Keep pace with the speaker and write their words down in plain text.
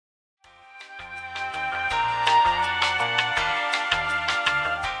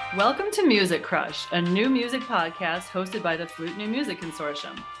Welcome to Music Crush, a new music podcast hosted by the Flute New Music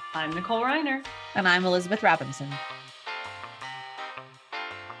Consortium. I'm Nicole Reiner. And I'm Elizabeth Robinson.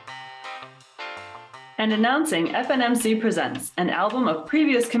 And announcing FNMC Presents, an album of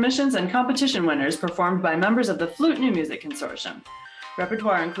previous commissions and competition winners performed by members of the Flute New Music Consortium.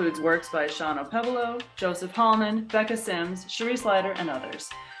 Repertoire includes works by Sean O'Pevolo, Joseph Hallman, Becca Sims, Cherise Leiter, and others.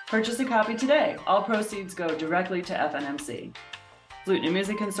 Purchase a copy today. All proceeds go directly to FNMC. Flute New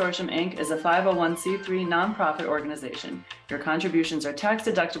Music Consortium, Inc. is a 501c3 nonprofit organization. Your contributions are tax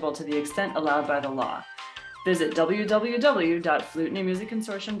deductible to the extent allowed by the law. Visit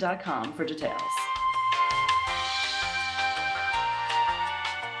www.flutenewmusicconsortium.com for details.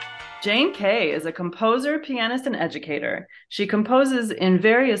 Jane Kay is a composer, pianist, and educator. She composes in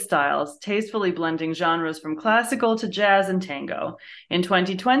various styles, tastefully blending genres from classical to jazz and tango. In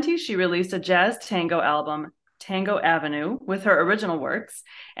 2020, she released a jazz tango album, Tango Avenue, with her original works,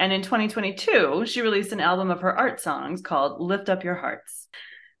 and in 2022 she released an album of her art songs called Lift Up Your Hearts.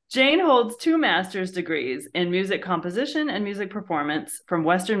 Jane holds 2 master's degrees in music composition and music performance from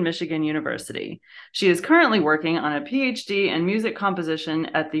Western Michigan University. She is currently working on a PhD in music composition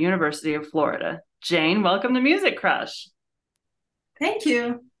at the University of Florida. Jane, welcome to Music Crush. Thank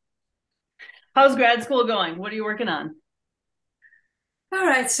you. How's grad school going? What are you working on? All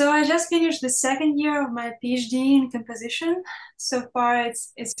right, so I just finished the second year of my PhD in composition. So far,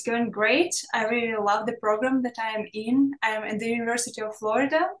 it's going great. I really love the program that I'm in. I'm at the University of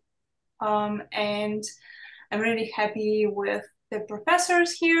Florida, and I'm really happy with the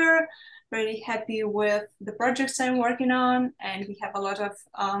professors here, really happy with the projects I'm working on, and we have a lot of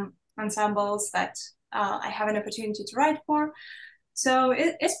ensembles that I have an opportunity to write for. So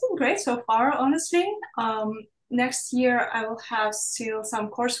it's been great so far, honestly. Next year, I will have still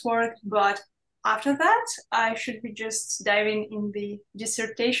some coursework, but after that, I should be just diving in the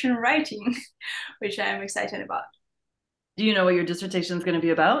dissertation writing, which I'm excited about. Do you know what your dissertation is going to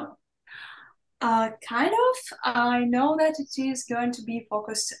be about? Kind of. I know that it is going to be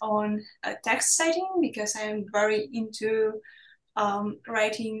focused on text citing because I am very into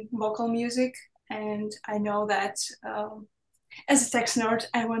writing vocal music, and I know that as a text nerd,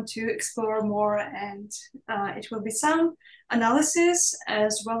 I want to explore more, and it will be some analysis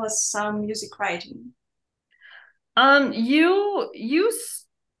as well as some music writing. You're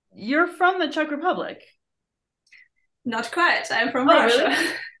from the Czech Republic. Not quite. I'm from Russia.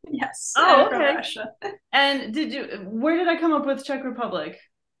 Really? Yes. Oh, I'm okay. from Russia. And where did I come up with Czech Republic?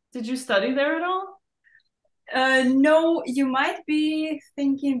 Did you study there at all? No, you might be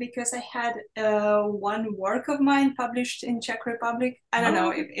thinking because I had one work of mine published in Czech Republic. I don't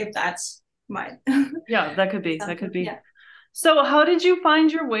know if that's mine. Yeah, that could be. That could be. Yeah. So how did you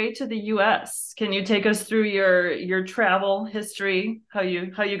find your way to the US? Can you take us through your travel history, how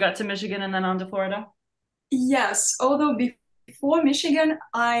you got to Michigan and then on to Florida? Yes, although before Michigan,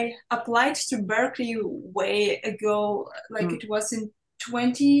 I applied to Berkeley way ago, like it was in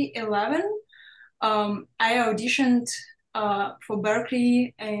 2011. I auditioned for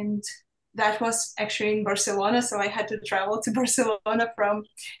Berkeley, and that was actually in Barcelona, so I had to travel to Barcelona from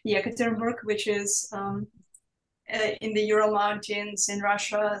Yekaterinburg, which is in the Ural Mountains in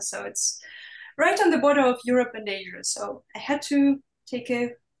Russia, so it's right on the border of Europe and Asia. So I had to take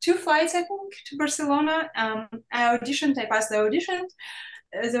 2 flights, I think, to Barcelona. I auditioned, I passed the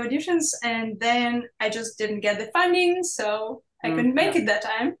auditions, and then I just didn't get the funding, so I couldn't make it that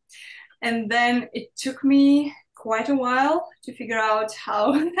time. And then it took me quite a while to figure out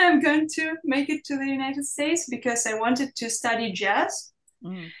how I'm going to make it to the United States because I wanted to study jazz.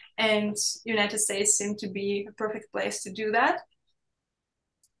 And United States seemed to be a perfect place to do that.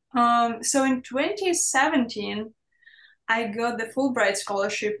 So in 2017, I got the Fulbright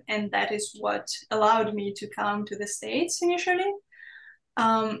scholarship, and that is what allowed me to come to the States initially.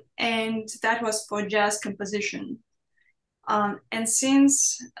 And that was for jazz composition. And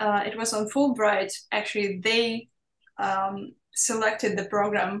since it was on Fulbright, actually they selected the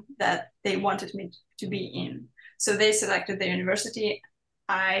program that they wanted me to be in. So they selected the university.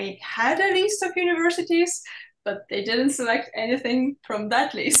 I had a list of universities, but they didn't select anything from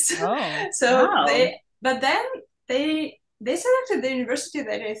that list. Oh, so wow. they selected the university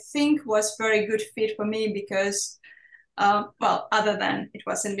that I think was very good fit for me because well, other than it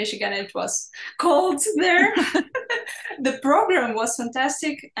was in Michigan, it was cold there. The program was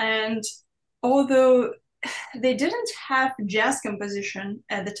fantastic, and although they didn't have jazz composition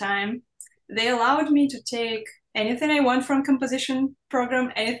at the time, they allowed me to take anything I want from composition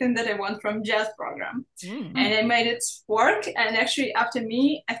program, anything that I want from jazz program. And I made it work. And actually after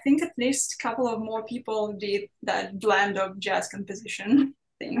me, I think at least a couple of more people did that blend of jazz composition.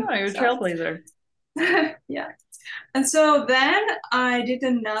 thing. Oh, you're a trailblazer. Yeah. And so then I did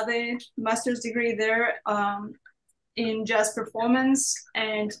another master's degree there in jazz performance.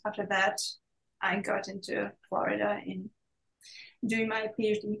 And after that, I got into Florida in doing my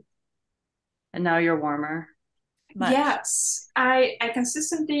PhD. And now you're warmer. Much. Yes, I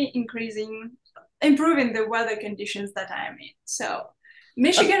consistently improving the weather conditions that I am in. So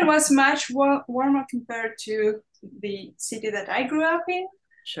Michigan was much warmer compared to the city that I grew up in.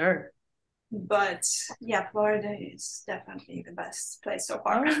 Sure. But yeah, Florida is definitely the best place so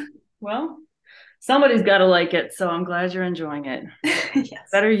far. Oh, well, somebody's got to like it, so I'm glad you're enjoying it. Yes.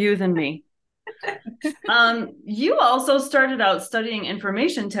 Better you than me. You also started out studying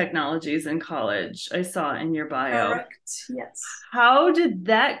information technologies in college, I saw in your bio. Correct, yes. How did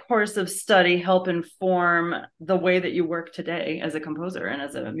that course of study help inform the way that you work today as a composer and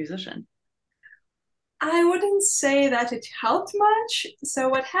as a musician? I wouldn't say that it helped much. So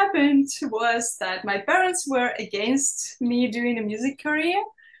what happened was that my parents were against me doing a music career.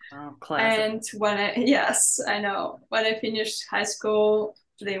 Oh, classic. And yes, I know. When I finished high school,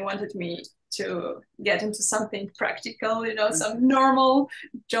 they wanted me to get into something practical, some normal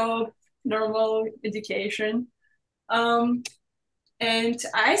job, normal education. And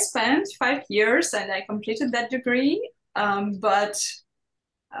I spent 5 years and I completed that degree. But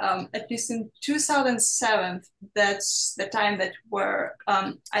at least in 2007, that's the time that where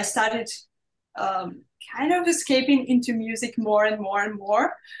I started kind of escaping into music more and more and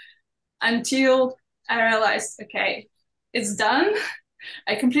more until I realized, okay, it's done.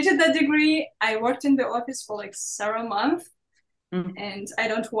 I completed that degree. I worked in the office for like several months, and I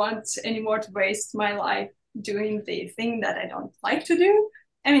don't want anymore to waste my life doing the thing that I don't like to do.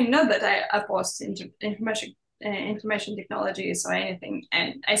 I mean, not that I oppose information technologies or anything,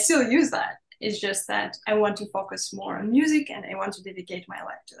 and I still use that. It's just that I want to focus more on music and I want to dedicate my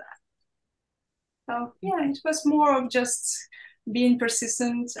life to that. So yeah, it was more of just being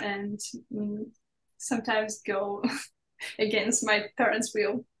persistent and sometimes go against my parents'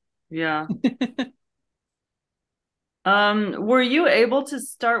 will. Yeah. Were you able to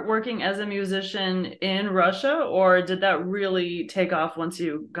start working as a musician in Russia, or did that really take off once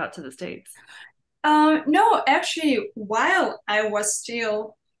you got to the States? No, actually, while I was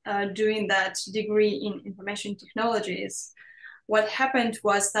still doing that degree in information technologies, what happened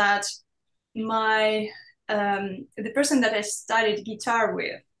was that the person that I studied guitar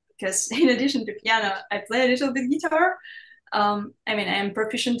with, because in addition to piano, I play a little bit guitar. I mean, I am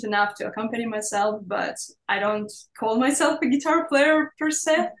proficient enough to accompany myself, but I don't call myself a guitar player per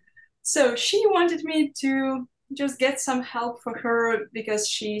se. So she wanted me to just get some help for her because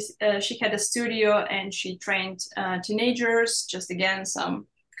she had a studio and she trained teenagers, just again some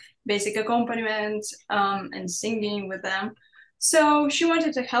basic accompaniment and singing with them. So she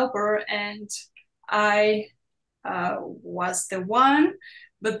wanted to help her, and I was the one.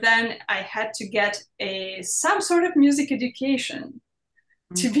 But then I had to get some sort of music education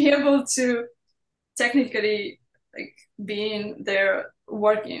to be able to technically like be in there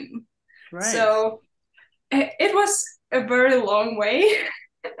working. Right. So it was a very long way.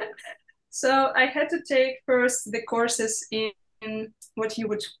 So I had to take first the courses in what you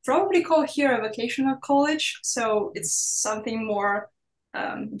would probably call here a vocational college. So it's something more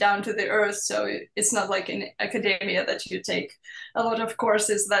down to the earth. So it's not like in academia that you take a lot of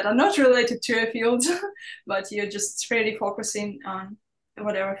courses that are not related to a field, but you're just really focusing on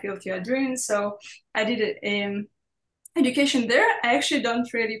whatever field you're doing. So I did education there. I actually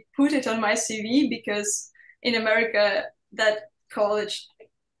don't really put it on my CV because in America, that college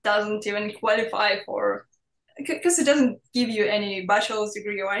doesn't even qualify for, because it doesn't give you any bachelor's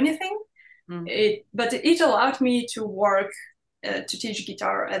degree or anything. But it allowed me to work to teach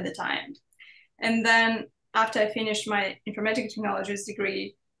guitar at the time. And then after I finished my informatic technologies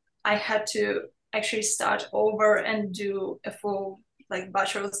degree, I had to actually start over and do a full like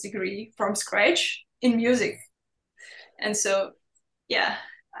bachelor's degree from scratch in music. And so, yeah,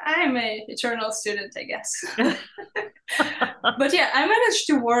 I'm an eternal student, I guess. But yeah, I managed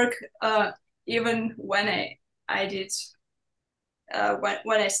to work even when I did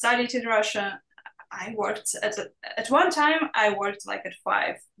when I studied in Russia. I worked at one time. I worked like at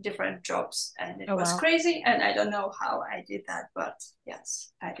 5 different jobs, and it was crazy. And I don't know how I did that, but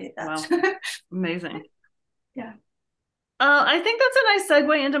yes, I did that. Wow. Amazing. Yeah. I think that's a nice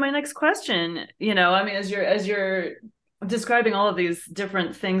segue into my next question. You know, I mean, as you're describing all of these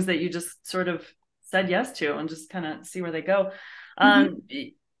different things that you just sort of said yes to, and just kind of see where they go.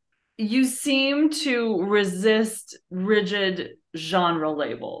 You seem to resist rigid genre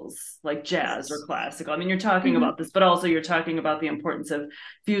labels like jazz or Yes. classical. I mean, you're talking Mm-hmm. about this, but also you're talking about the importance of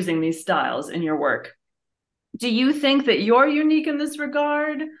fusing these styles in your work. Do you think that you're unique in this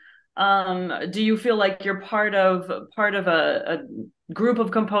regard? Do you feel like you're part of a group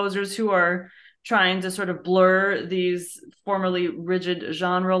of composers who are trying to sort of blur these formerly rigid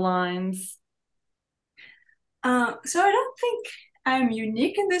genre lines? So I don't think I'm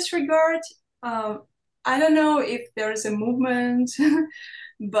unique in this regard. Um, I don't know if there's a movement,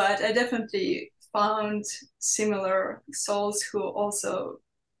 but I definitely found similar souls who also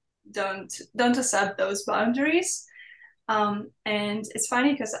don't accept those boundaries. And it's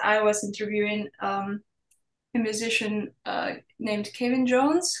funny because I was interviewing a musician named Kevin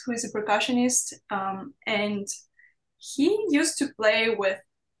Jones, who is a percussionist, and he used to play with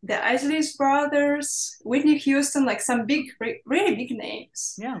the Isleys brothers, Whitney Houston, like some big, really big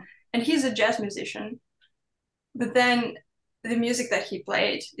names. Yeah. And he's a jazz musician. But then the music that he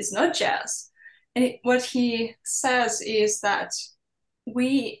played is not jazz. And what he says is that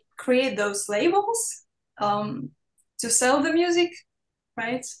we create those labels to sell the music,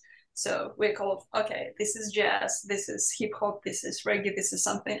 right? So we call, okay, this is jazz, this is hip hop, this is reggae, this is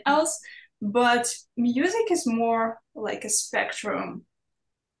something else. But music is more like a spectrum.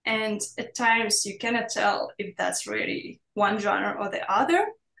 And at times you cannot tell if that's really one genre or the other.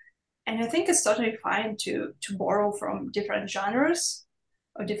 And I think it's totally fine to borrow from different genres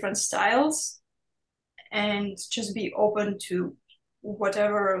or different styles and just be open to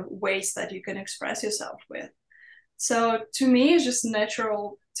whatever ways that you can express yourself with. So to me, it's just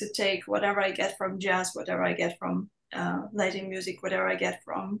natural to take whatever I get from jazz, whatever I get from Latin music, whatever I get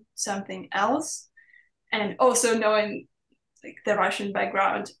from something else. And also knowing like the Russian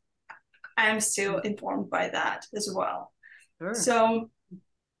background, I'm still informed by that as well. Sure. So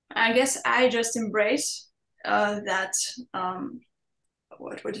I guess I just embrace that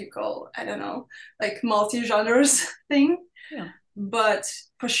what would you call, I don't know, like multi-genres thing. Yeah. But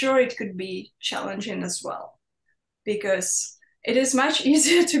for sure it could be challenging as well because it is much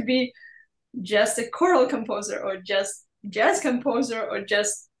easier to be just a choral composer or just jazz composer or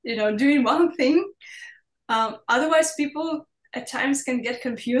just doing one thing. Otherwise people at times can get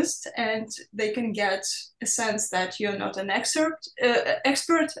confused and they can get a sense that you're not an expert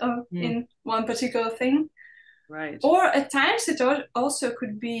in one particular thing. Right. Or at times it also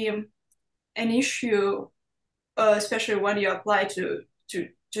could be an issue, especially when you apply to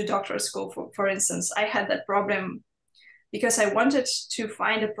doctoral school. For instance, I had that problem because I wanted to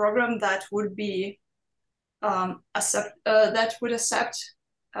find a program that would be that would accept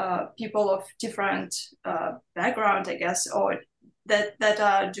people of different background, I guess, or that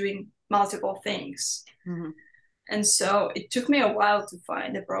are doing multiple things. Mm-hmm. And so it took me a while to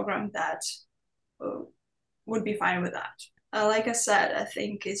find a program that would be fine with that. Like I said, I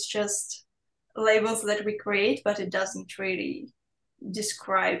think it's just labels that we create, but it doesn't really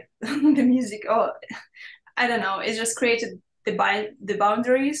describe the music. Or I don't know. It just created the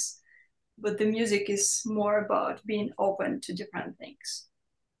boundaries, but the music is more about being open to different things.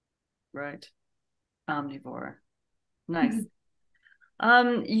 Right. Omnivore. Nice.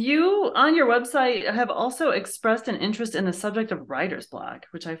 You on your website have also expressed an interest in the subject of writer's block,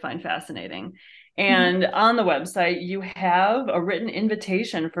 which I find fascinating. And on the website, you have a written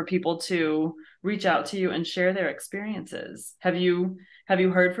invitation for people to reach out to you and share their experiences. Have you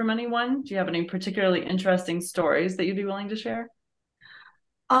heard from anyone? Do you have any particularly interesting stories that you'd be willing to share?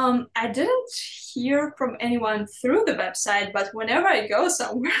 I didn't hear from anyone through the website, but whenever I go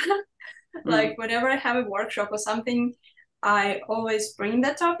somewhere, like whenever I have a workshop or something, I always bring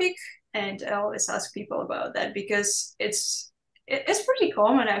that topic and I always ask people about that because it's pretty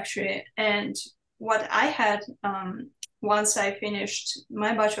common actually. And what I had once I finished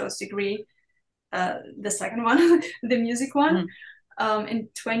my bachelor's degree, the second one, the music one, in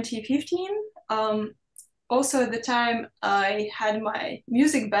 2015. Also at the time I had my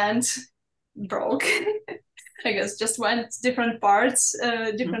music band broke. I guess just went different parts,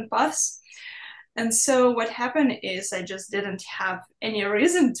 different paths. And so what happened is I just didn't have any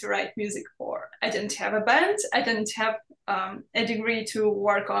reason to write music for. I didn't have a band. I didn't have a degree to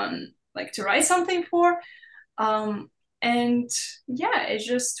work on, like to write something for. And yeah, it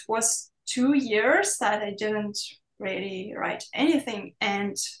just was 2 years that I didn't really write anything.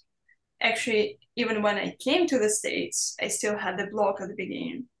 And actually, even when I came to the States, I still had the block at the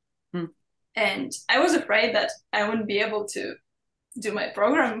beginning. And I was afraid that I wouldn't be able to do my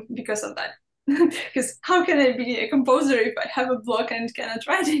program because of that. Because how can I be a composer if I have a block and cannot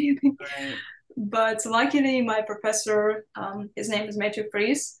write anything? Right. But luckily, my professor, his name is Matthew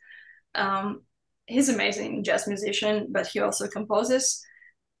Fries, he's an amazing jazz musician, but he also composes.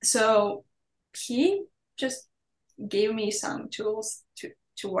 So he just gave me some tools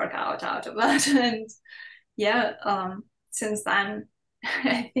to work out of that. And yeah, since then,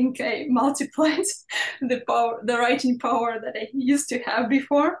 I think I multiplied the writing power that I used to have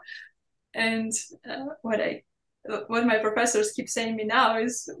before. And what my professors keep saying me now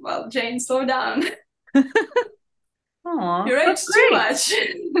is, well, Jane, slow down. Aw, You write that's too great. much.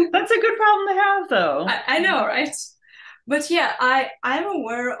 That's a good problem to have, though. I know, right? But yeah, I'm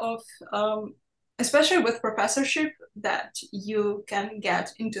aware of, especially with professorship, that you can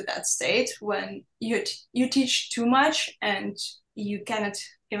get into that state when you teach too much and you cannot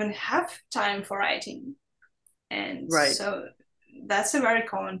even have time for writing. And Right. so that's a very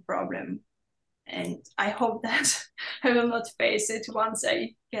common problem. And I hope that I will not face it once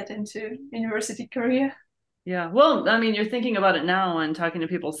I get into university career. Yeah. Well, I mean, you're thinking about it now and talking to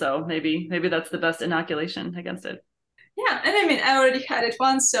people, so maybe that's the best inoculation against it. Yeah, and I mean, I already had it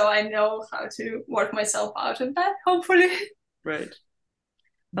once, so I know how to work myself out of that, hopefully. Right.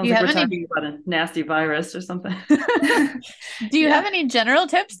 Do Sounds you like have we're any talking about a nasty virus or something. do you Yeah. have any general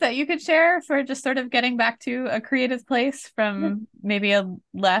tips that you could share for just sort of getting back to a creative place from maybe a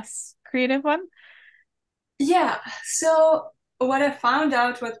less creative one? Yeah, so what I found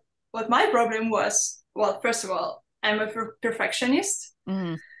out what my problem was, well, first of all, I'm a perfectionist.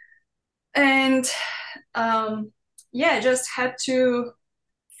 Mm. And yeah, I just had to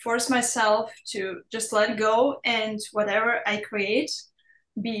force myself to just let go, and whatever I create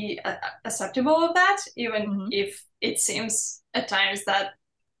be acceptable of that, even Mhm. if it seems at times that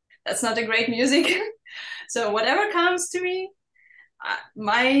that's not a great music. So whatever comes to me,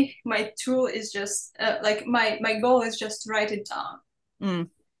 my tool is just like my goal is just to write it down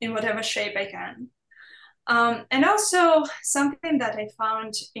in whatever shape I can. And also something that I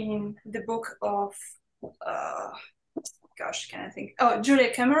found in the book of gosh, can I think? Oh,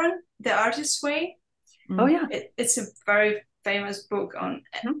 Julia Cameron, The Artist's Way. Oh yeah. It's a very famous book on,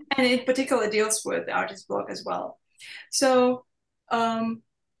 and it particularly deals with the artist block as well. So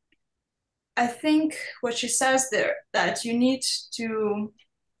I think what she says there, that you need to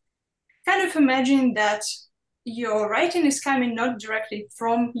kind of imagine that your writing is coming not directly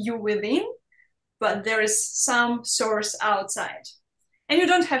from you within, but there is some source outside. And you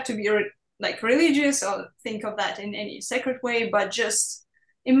don't have to be like religious or think of that in any sacred way, but just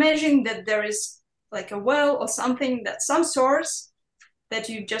imagine that there is like a well or something, that some source that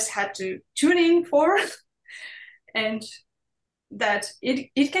you just had to tune in for, and that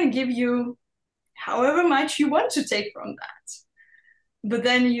it can give you however much you want to take from that. But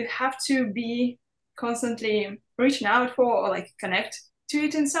then you have to be constantly reaching out for, or like connect to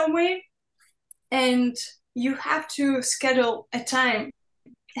it in some way. And you have to schedule a time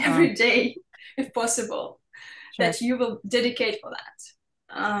every day, if possible, that you will dedicate for that.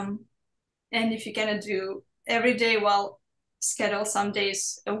 And if you cannot do every day, well, schedule some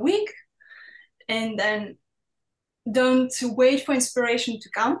days a week, and then don't wait for inspiration to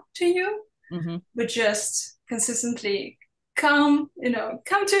come to you, but just consistently come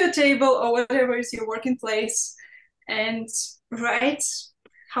to a table or whatever is your working place and write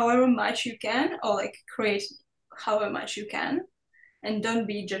however much you can, or like create however much you can, and don't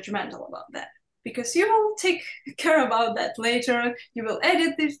be judgmental about that, because you will take care about that later, you will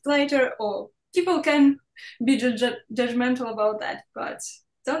edit this later, or people can be judgmental about that, but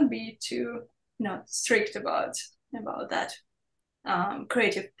don't be too strict about that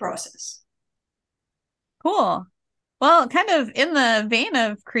creative process. Cool. Well, kind of in the vein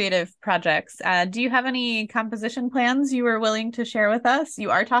of creative projects, do you have any composition plans you were willing to share with us?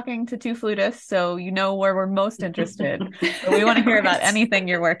 You are talking to two flutists, so you know where we're most interested. But we want to hear about anything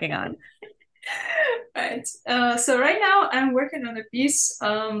you're working on. Right. So right now I'm working on a piece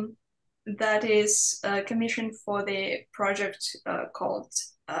that is commissioned for the project called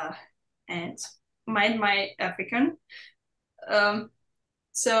and Mind My African.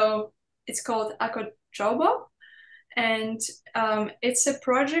 So it's called Akochobo. And it's a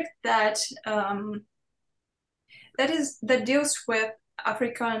project that deals with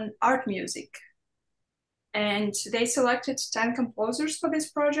African art music. And they selected 10 composers for this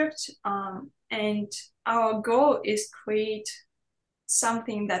project. And our goal is create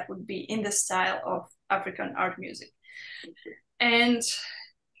something that would be in the style of African art music. And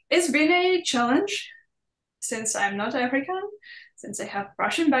it's been a challenge since I'm not African, since I have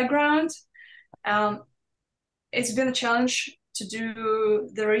Russian background. It's been a challenge to do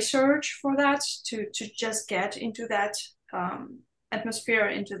the research for that, to just get into that atmosphere,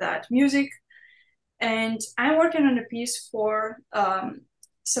 into that music. And I'm working on a piece for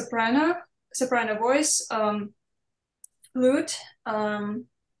soprano soprano voice, flute,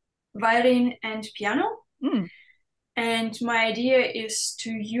 violin, and piano. And my idea is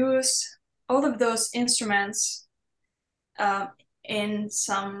to use all of those instruments in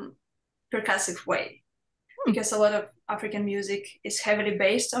some percussive way, because a lot of African music is heavily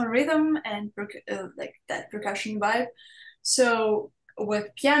based on rhythm and like that percussion vibe. So with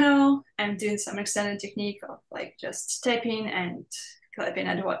piano, I'm doing some extended technique of like just tapping and clapping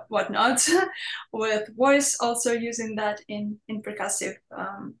and whatnot. With voice, also using that in percussive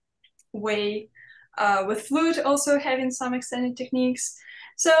way. With flute, also having some extended techniques.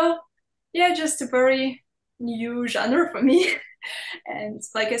 So yeah, just a very new genre for me. And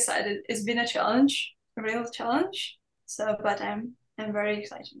like I said, it's been a challenge, a real challenge. So, but I'm very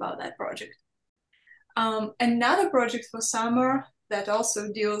excited about that project. Another project for summer that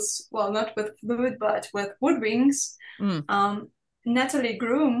also deals, well, not with flute, but with woodwinds. Natalie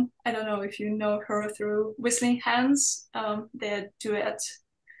Groom, I don't know if you know her through Whistling Hands, their duet.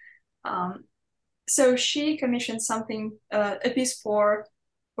 So she commissioned something, a piece for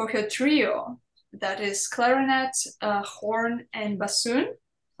her trio, that is clarinet, horn, and bassoon.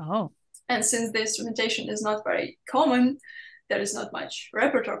 Oh. And since the instrumentation is not very common, there is not much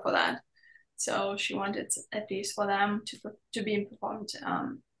repertoire for that. So she wanted a piece for them to be performed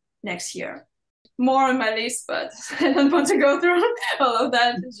next year. More on my list, but I don't want to go through all of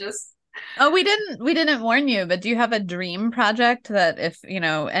that. It's just... Oh, we didn't warn you, but do you have a dream project that if, you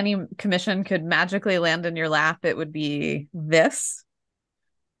know, any commission could magically land in your lap, it would be this?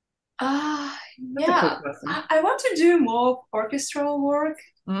 Yeah, I want to do more orchestral work,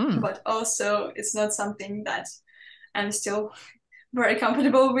 but also it's not something that I'm still very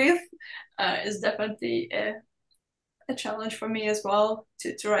comfortable with. It's definitely a challenge for me as well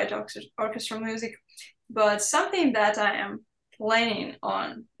to write orchestral music, but something that I am planning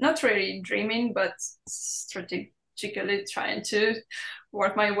on, not really dreaming, but strategically trying to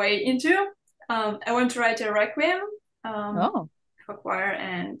work my way into. I want to write a requiem for choir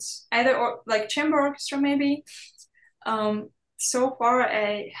and either like chamber orchestra maybe. So far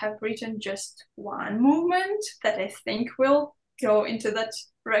I have written just one movement that I think will go into that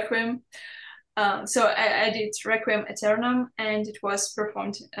requiem. So I did Requiem Aeternam, and it was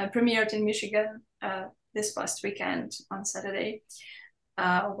premiered in Michigan this past weekend on Saturday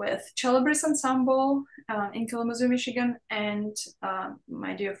with Cello Breeze Ensemble in Kalamazoo, Michigan, and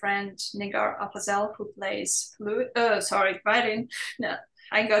my dear friend Nigar Apazel, who plays violin. No,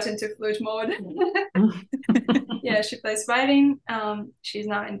 I got into flute mode. Yeah, she plays violin. She's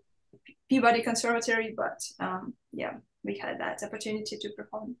now in Peabody Conservatory, but yeah, we had that opportunity to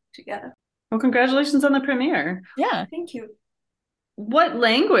perform together. Well, congratulations on the premiere. Yeah. Thank you. What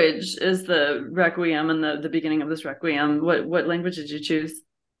language is the requiem and the beginning of this requiem? What language did you choose?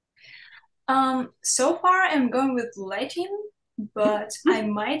 So far I'm going with Latin, but I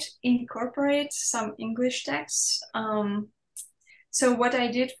might incorporate some English texts. So what I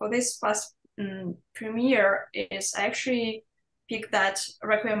did for this past premiere is I actually picked that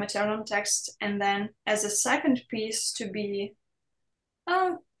Requiem Aeternam text, and then as a second piece to be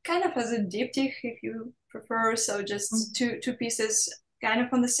kind of as a diptych, if you prefer, so just two pieces kind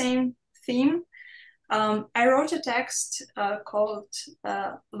of on the same theme. I wrote a text called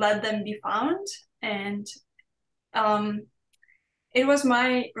Let Them Be Found, and it was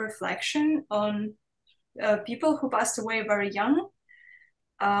my reflection on people who passed away very young.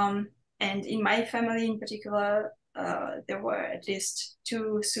 And in my family in particular, there were at least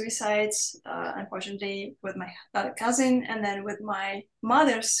 2 suicides, unfortunately, with my cousin, and then with my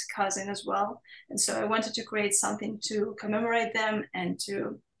mother's cousin as well. And so I wanted to create something to commemorate them and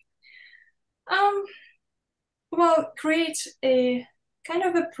to, create a kind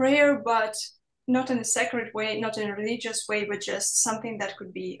of a prayer, but not in a sacred way, not in a religious way, but just something that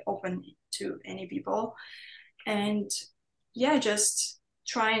could be open to any people. And yeah, just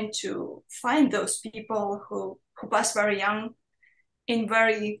trying to find those people who pass very young in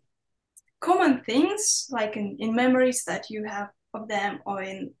very common things, like in memories that you have of them, or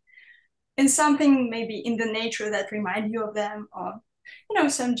in something maybe in the nature that remind you of them, or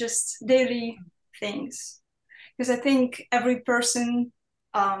some just daily things. Because I think every person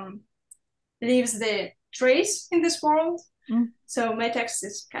leaves the trace in this world. So my text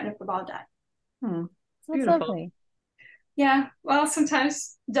is kind of about that. That's beautiful. Lovely. Yeah, well,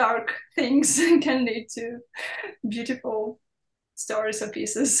 sometimes dark things can lead to beautiful stories or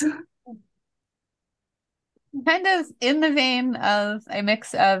pieces. Kind of in the vein of a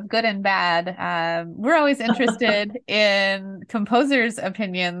mix of good and bad, we're always interested in composers'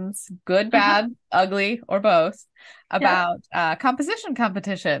 opinions, good, bad, ugly, or both, about composition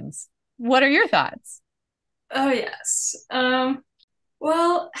competitions. What are your thoughts? Oh, yes.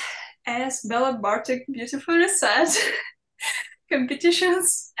 Well, as Bella Bartok beautifully said,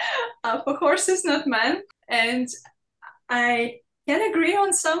 competitions are for horses, not men. And I can agree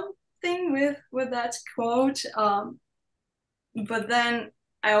on something with that quote. But then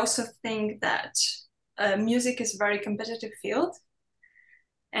I also think that music is a very competitive field.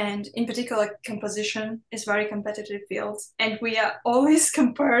 And in particular, composition is very competitive field. And we are always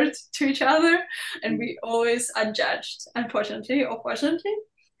compared to each other, and we always are judged, unfortunately or fortunately.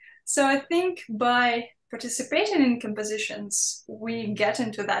 So I think by participating in compositions, we get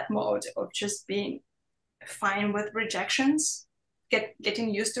into that mode of just being fine with rejections,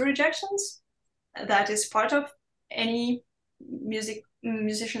 getting used to rejections. That is part of any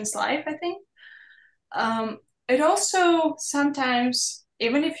musician's life, I think. It also sometimes,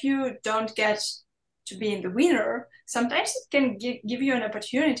 even if you don't get to be in the winner, sometimes it can give you an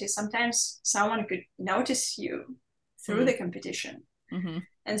opportunity. Sometimes someone could notice you through the competition. Mm-hmm.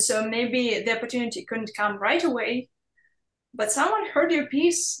 And so maybe the opportunity couldn't come right away, but someone heard your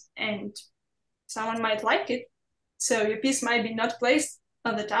piece and someone might like it. So your piece might be not placed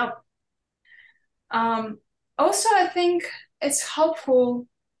on the top. Also, I think it's helpful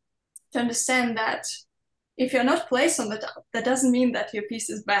to understand that if you're not placed on the top, that doesn't mean that your piece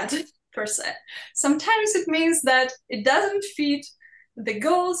is bad per se. Sometimes it means that it doesn't fit the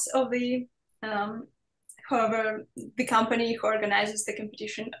goals of the however the company who organizes the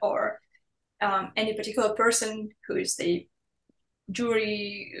competition, or any particular person who is the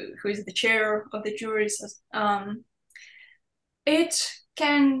jury, who is the chair of the juries. It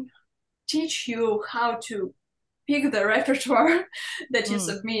can teach you how to pick the repertoire that you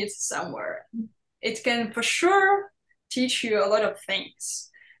submit somewhere. It can for sure teach you a lot of things.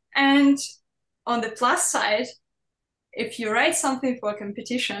 And on the plus side, if you write something for a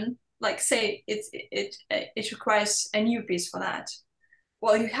competition, like say it requires a new piece for that,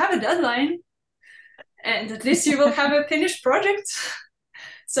 well, you have a deadline, and at least you will have a finished project.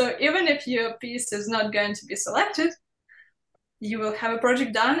 So even if your piece is not going to be selected, you will have a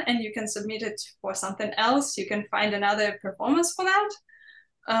project done and you can submit it for something else. You can find another performance for that.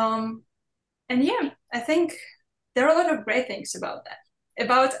 And yeah, I think there are a lot of great things about that.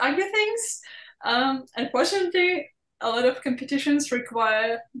 About ugly things, unfortunately, a lot of competitions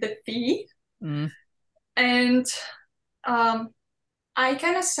require the fee. And I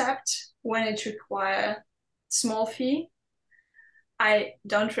can accept when it requires small fee. I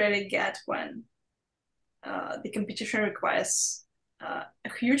don't really get when the competition requires a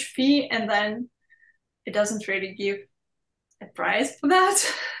huge fee and then it doesn't really give a prize for that.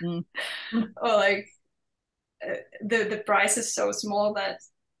 Or like the price is so small that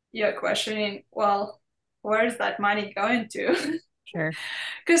you're questioning, well, where is that money going to? Sure.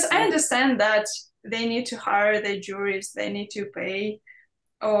 Because I understand that they need to hire their juries, they need to pay,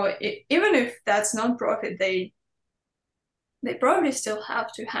 or even if that's non-profit, they probably still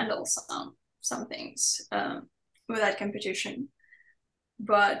have to handle some things with that competition.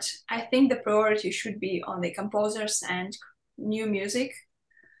 But I think the priority should be on the composers and new music,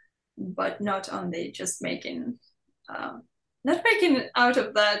 but not on the just making, not making out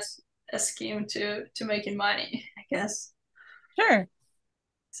of that a scheme to making money, I guess. Sure.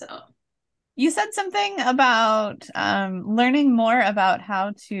 So you said something about learning more about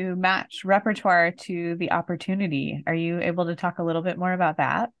how to match repertoire to the opportunity. Are you able to talk a little bit more about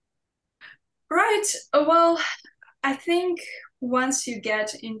that? Right. Well, I think once you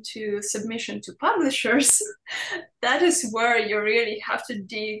get into submission to publishers, that is where you really have to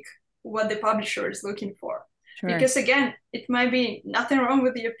dig what the publisher is looking for. Sure. Because again, it might be nothing wrong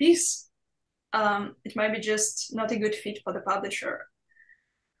with your piece. It might be just not a good fit for the publisher.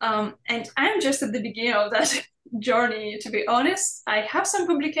 And I'm just at the beginning of that journey, to be honest. I have some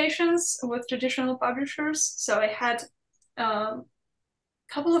publications with traditional publishers. So I had a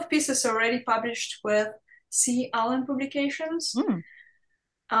couple of pieces already published with C. Allen Publications.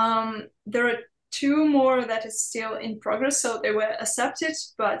 There are 2 more that is still in progress. So they were accepted,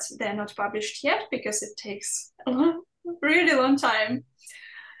 but they're not published yet because it takes a really long time.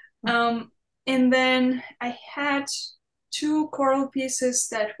 And then I had 2 choral pieces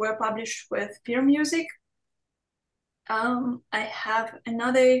that were published with Peer Music. I have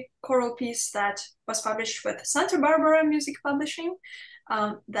another choral piece that was published with Santa Barbara Music Publishing.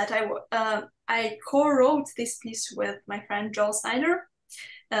 That I co-wrote this piece with my friend Joel Snyder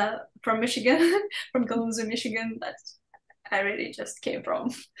from Michigan, from Kalamazoo, Michigan, that I really just came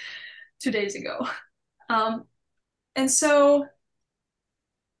from 2 days ago. And so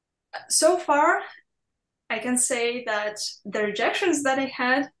far, I can say that the rejections that I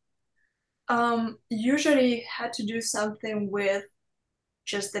had Usually had to do something with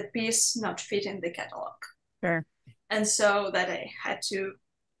just the piece not fitting the catalog. Sure. And so that I had to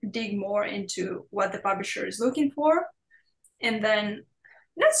dig more into what the publisher is looking for. And then,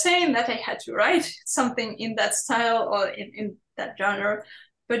 not saying that I had to write something in that style or in that genre,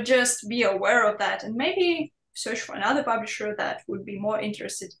 but just be aware of that and maybe search for another publisher that would be more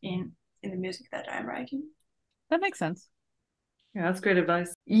interested in the music that I'm writing. That makes sense. Yeah, that's great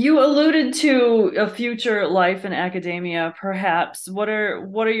advice. You alluded to a future life in academia, perhaps. What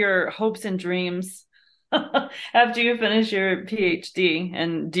are your hopes and dreams after you finish your PhD?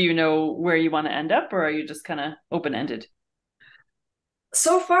 And do you know where you want to end up, or are you just kind of open-ended?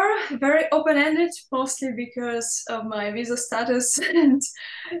 So far, very open-ended, mostly because of my visa status and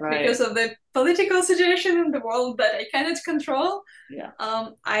because of the political situation in the world that I cannot control. Yeah.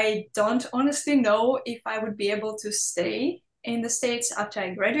 I don't honestly know if I would be able to stay in the States after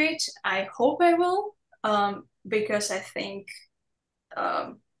I graduate. I hope I will, because I think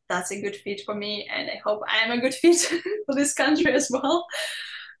that's a good fit for me, and I hope I am a good fit for this country as well.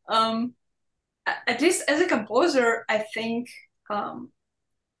 At least as a composer, I think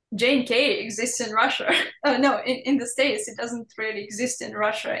J&K exists in Russia. No, in the States, it doesn't really exist in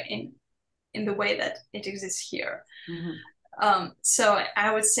Russia in the way that it exists here. Mm-hmm. So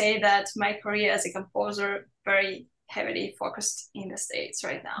I would say that my career as a composer very heavily focused in the States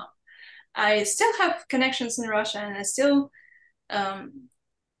right now. I still have connections in Russia, and I still,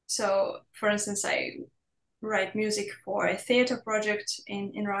 so for instance, I write music for a theater project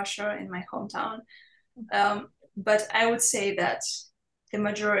in Russia, in my hometown. But I would say that the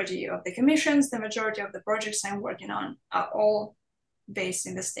majority of the commissions, the majority of the projects I'm working on are all based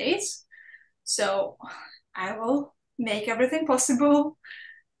in the States. So I will make everything possible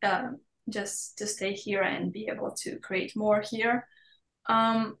just to stay here and be able to create more here.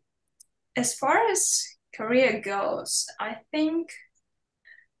 As far as career goes, I think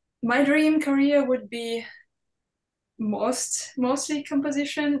my dream career would be mostly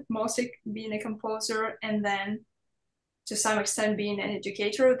composition, mostly being a composer, and then to some extent being an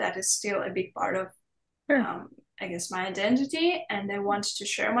educator. That is still a big part of Sure. I guess my identity, and I want to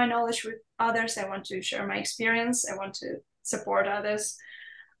share my knowledge with others. I want to share my experience. I want to support others.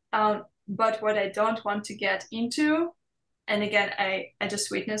 But what I don't want to get into, and again, I just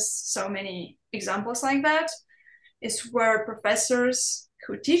witnessed so many examples like that, is where professors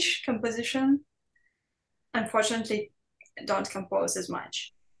who teach composition unfortunately don't compose as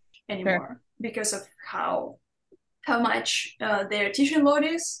much anymore. Sure. Because of how much their teaching load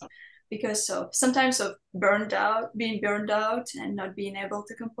is, because of sometimes of being burned out and not being able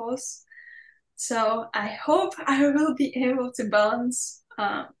to compose. So I hope I will be able to balance,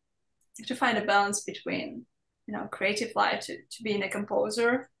 to find a balance between, creative life, to being a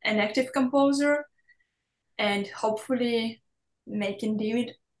composer, an active composer, and hopefully making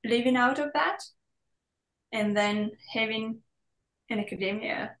living out of that, and then having an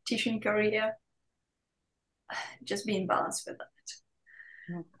academia teaching career, just being balanced with that.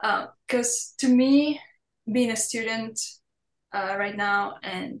 Because to me, being a student right now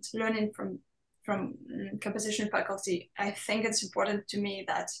and learning from composition faculty, I think it's important to me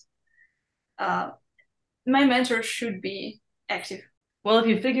that my mentor should be active. Well, if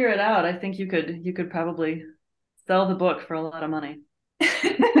you figure it out, I think you could probably sell the book for a lot of money.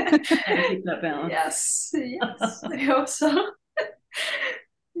 Keep that balance. Yes, I hope so.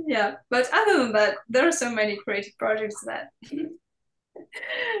 Yeah, but other than that, there are so many creative projects that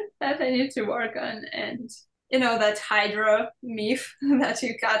I need to work on, and that Hydra myth that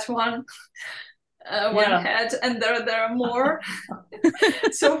you cut one head and there are more.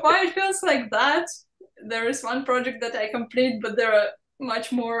 So far it feels like that. There is one project that I complete, but there are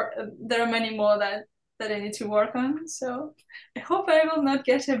many more that I need to work on. So I hope I will not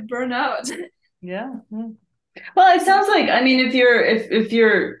get a burnout. Yeah. Well, it sounds like, I mean, if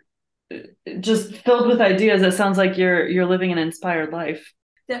you're just filled with ideas, it sounds like you're living an inspired life.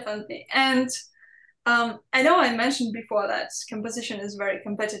 Definitely. And I know I mentioned before that composition is a very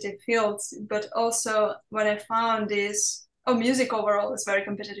competitive field, but also what I found is, music overall is a very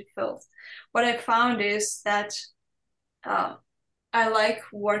competitive field. What I found is that I like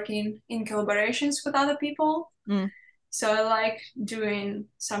working in collaborations with other people. So I like doing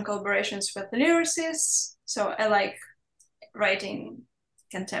some collaborations with lyricists. So I like writing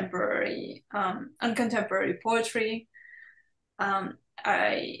contemporary poetry.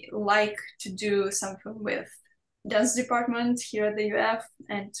 I like to do something with dance department here at the UF,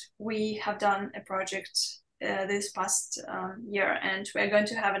 and we have done a project this past year, and we're going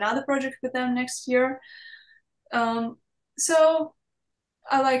to have another project with them next year. So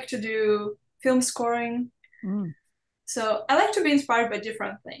I like to do film scoring. Mm. So I like to be inspired by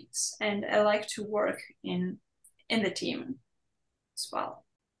different things, and I like to work in the team as well.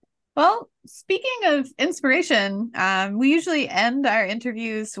 Well, speaking of inspiration, we usually end our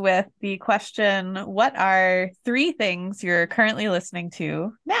interviews with the question, what are 3 things you're currently listening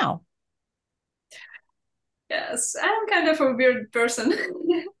to now? Yes, I'm kind of a weird person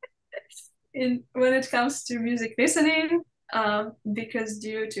when it comes to music listening, because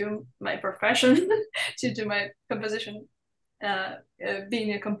due to my profession, due to my composition,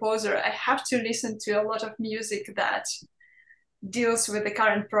 being a composer, I have to listen to a lot of music that deals with the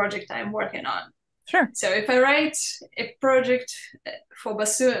current project I'm working on. Sure. So if I write a project for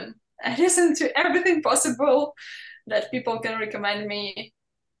bassoon, I listen to everything possible that people can recommend me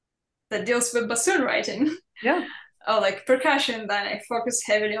that deals with bassoon writing. Yeah. Or like percussion, then I focus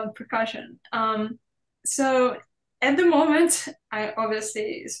heavily on percussion. So at the moment, I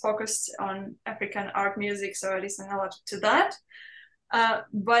obviously is focused on African art music, so I listen a lot to that.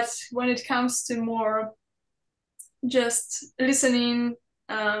 But when it comes to more just listening,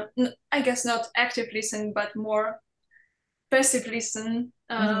 I guess not active listen, but more passive listen,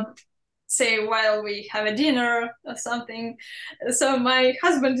 say while we have a dinner or something. So my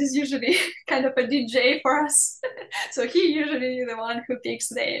husband is usually kind of a DJ for us. So he usually the one who picks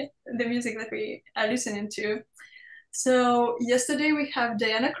the music that we are listening to. So yesterday we have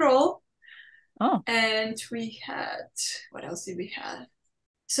Diana Krall. Oh. And we had, what else did we have?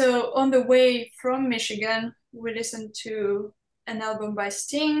 So on the way from Michigan, we listened to an album by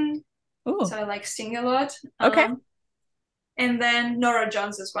Sting. Ooh. So I like Sting a lot. Okay. And then Nora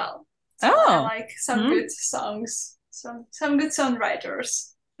Jones as well. So I like some good songs, some good songwriters.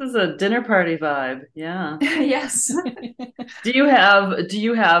 This is a dinner party vibe. Yeah. Yes. Do you have,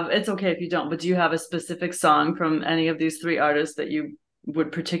 it's okay if you don't, but do you have a specific song from any of these 3 artists that you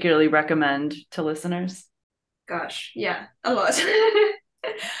would particularly recommend to listeners? Gosh, yeah, a lot.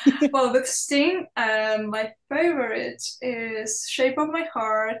 Well, with Sting, my favorite is Shape of My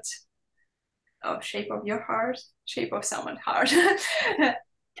Heart. Oh, Shape of Your Heart. Shape of Someone's Heart.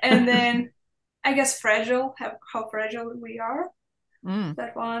 And then I guess Fragile, How Fragile We Are.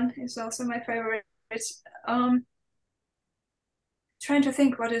 That one is also my favorite. Trying to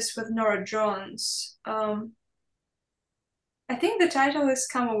think what is with Nora Jones. I think the title is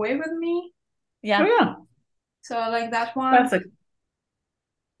Come Away With Me. Yeah. Oh, yeah. So I like that one. Classic.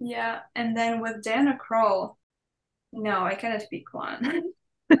 Yeah. And then with Diana Krall, no, I cannot pick one.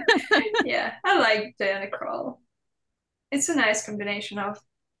 Yeah, I like Diana Krall. It's a nice combination of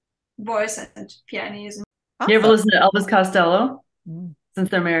voice and pianism. You ever listen to Elvis Costello since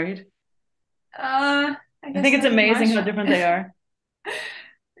they're married? I think it's amazing how different they are.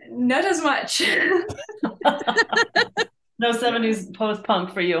 Not as much. No 70s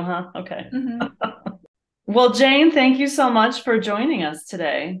post-punk for you, huh? Okay. Well, Jane, thank you so much for joining us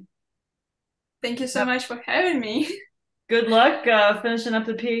today. Thank you so much for having me. Good luck finishing up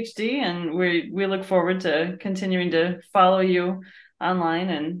the PhD, and we look forward to continuing to follow you online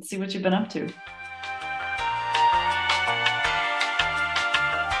and see what you've been up to.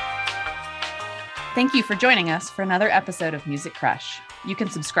 Thank you for joining us for another episode of Music Crush. You can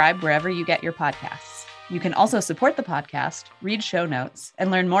subscribe wherever you get your podcasts. You can also support the podcast, read show notes,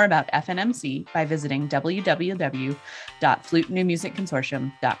 and learn more about FNMC by visiting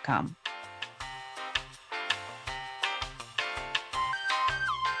www.flutenewmusicconsortium.com.